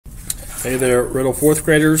Hey there, Riddle 4th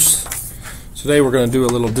graders. Today we're going to do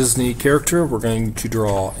a little Disney character. We're going to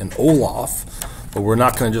draw an Olaf, but we're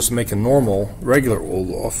not going to just make a normal, regular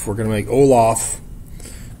Olaf. We're going to make Olaf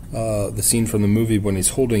the scene from the movie when he's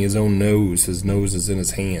holding his own nose. His nose is in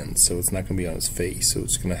his hand, so it's not going to be on his face. So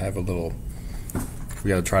it's going to have a little, we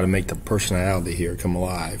got to try to make the personality here come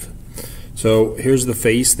alive. So here's the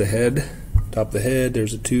face, the head. Top of the head,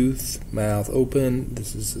 there's a tooth, mouth open.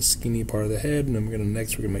 This is the skinny part of the head, and then we're going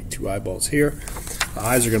to make 2 eyeballs here. The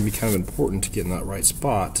eyes are going to be kind of important to get in that right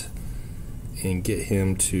spot and get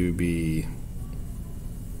him to be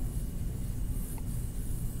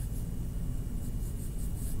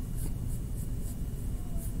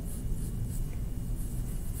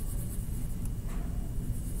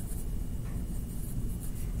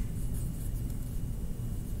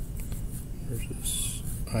there's his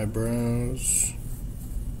eyebrows.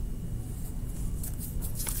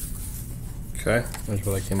 Okay, there's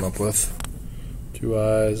what I came up with. 2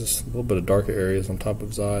 eyes, a little bit of darker areas on top of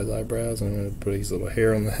his eyes, eyebrows, and I'm going to put his little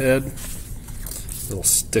hair on the head. Little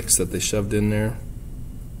sticks that they shoved in there.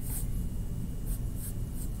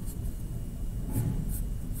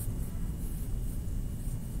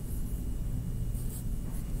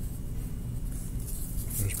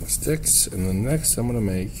 There's my sticks, and then next I'm going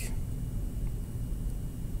to make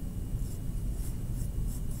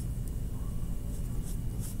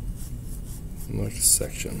next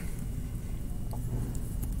section.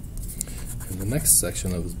 And the next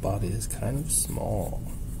section of his body is kind of small.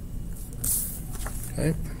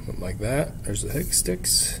 Okay, like that. There's the hick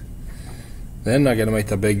sticks. Then I gotta make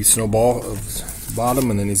the big snowball of his bottom,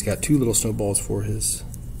 and then he's got 2 little snowballs for his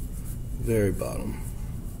very bottom.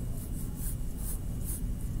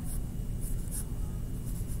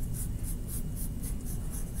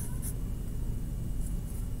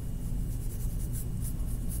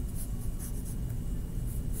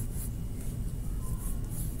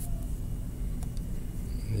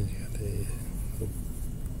 You got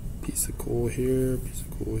a piece of coal here, piece of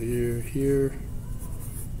coal here, here.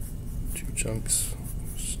 2 chunks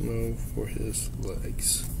of snow for his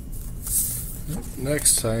legs.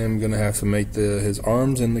 Next, I am going to have to make his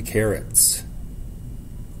arms and the carrots.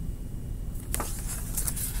 So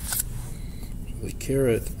the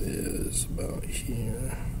carrot is about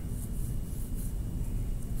here.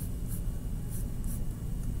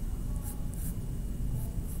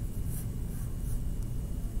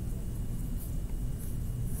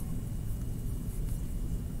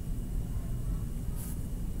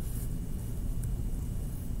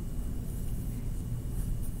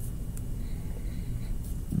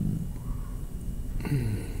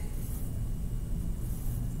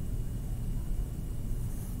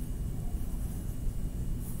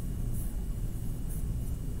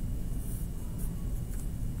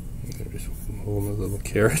 There's holding a little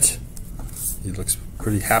carrot. He looks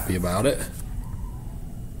pretty happy about it.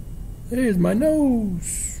 There's my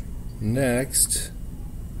nose. Next,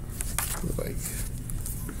 like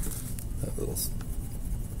that little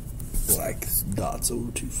black dot's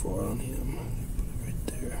over too far on him. Put it right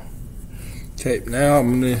there. Okay, now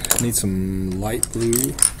I'm gonna need some light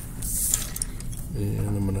blue, and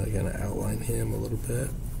I'm gonna kind of outline him a little bit.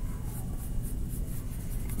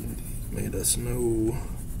 He's made of snow.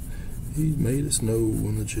 He's made of snow,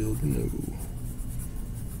 and the children know.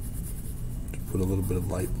 Just put a little bit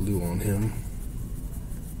of light blue on him.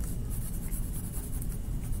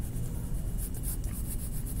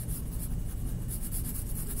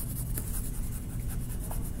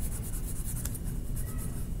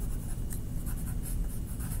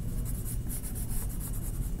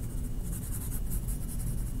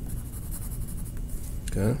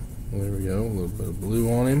 Okay, there we go. A little bit of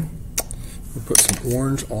blue on him. We'll put some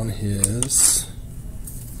orange on his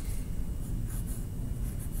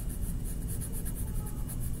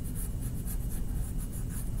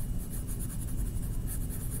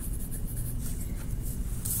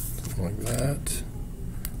something like that.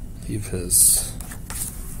 Leave his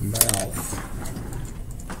mouth,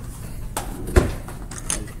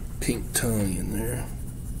 pink tongue in there.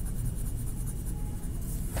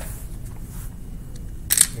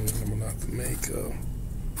 And I'm gonna have to make a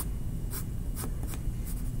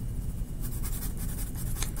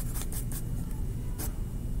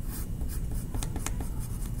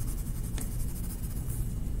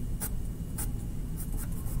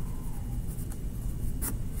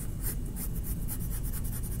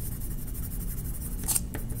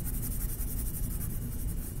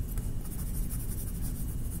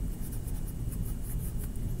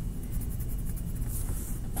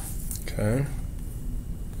okay.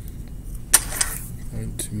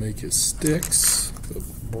 Going to make his sticks, the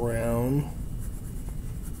brown.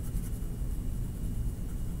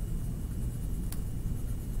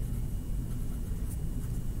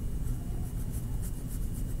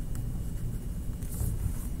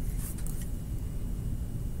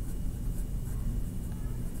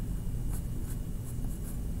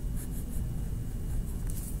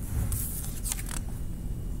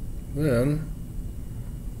 then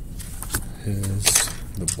is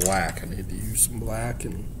the black. I need to use some black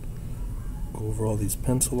and go over all these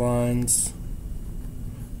pencil lines.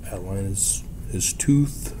 Outline his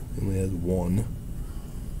tooth. He only has one.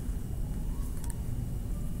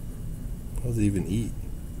 How does he even eat?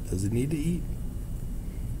 Does he need to eat?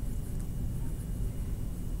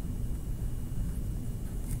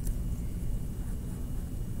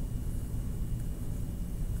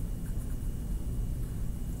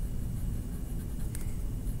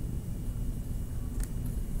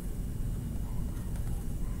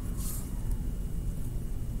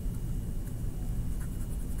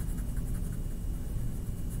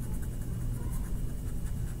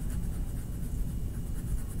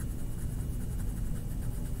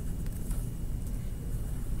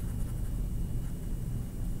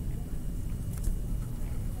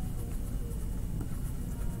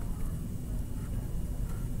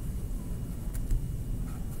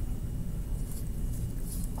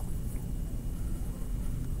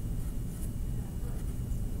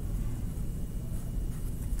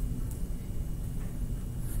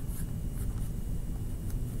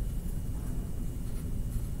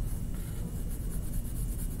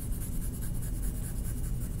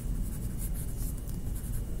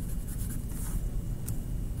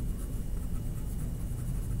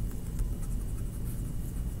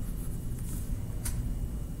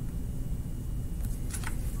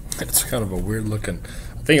 It's kind of a weird looking,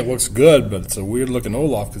 I think it looks good, but it's a weird looking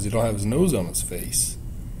Olaf because he don't have his nose on his face.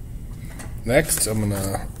 Next, I'm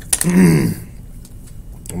gonna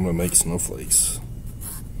make snowflakes.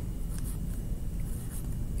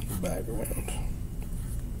 Background.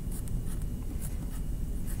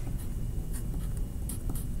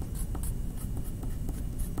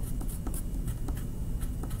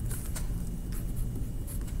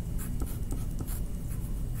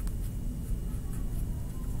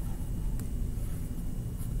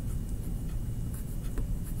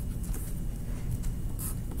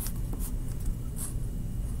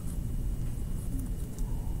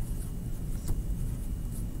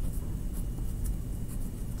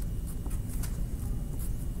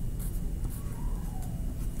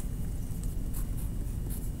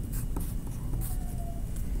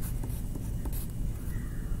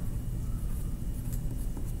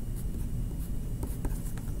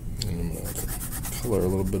 Color a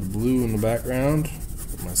little bit of blue in the background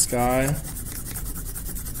for my sky,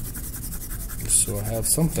 just so I have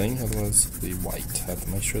something, otherwise it'll be white. I have to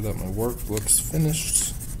make sure that my work looks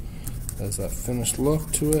finished, has that finished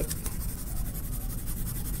look to it.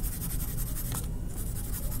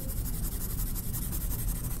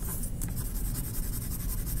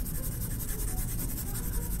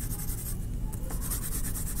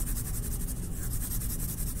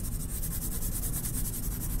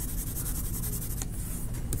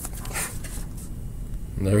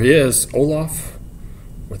 And there he is, Olaf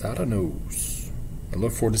without a nose. I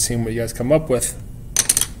look forward to seeing what you guys come up with.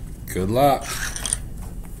 Good luck.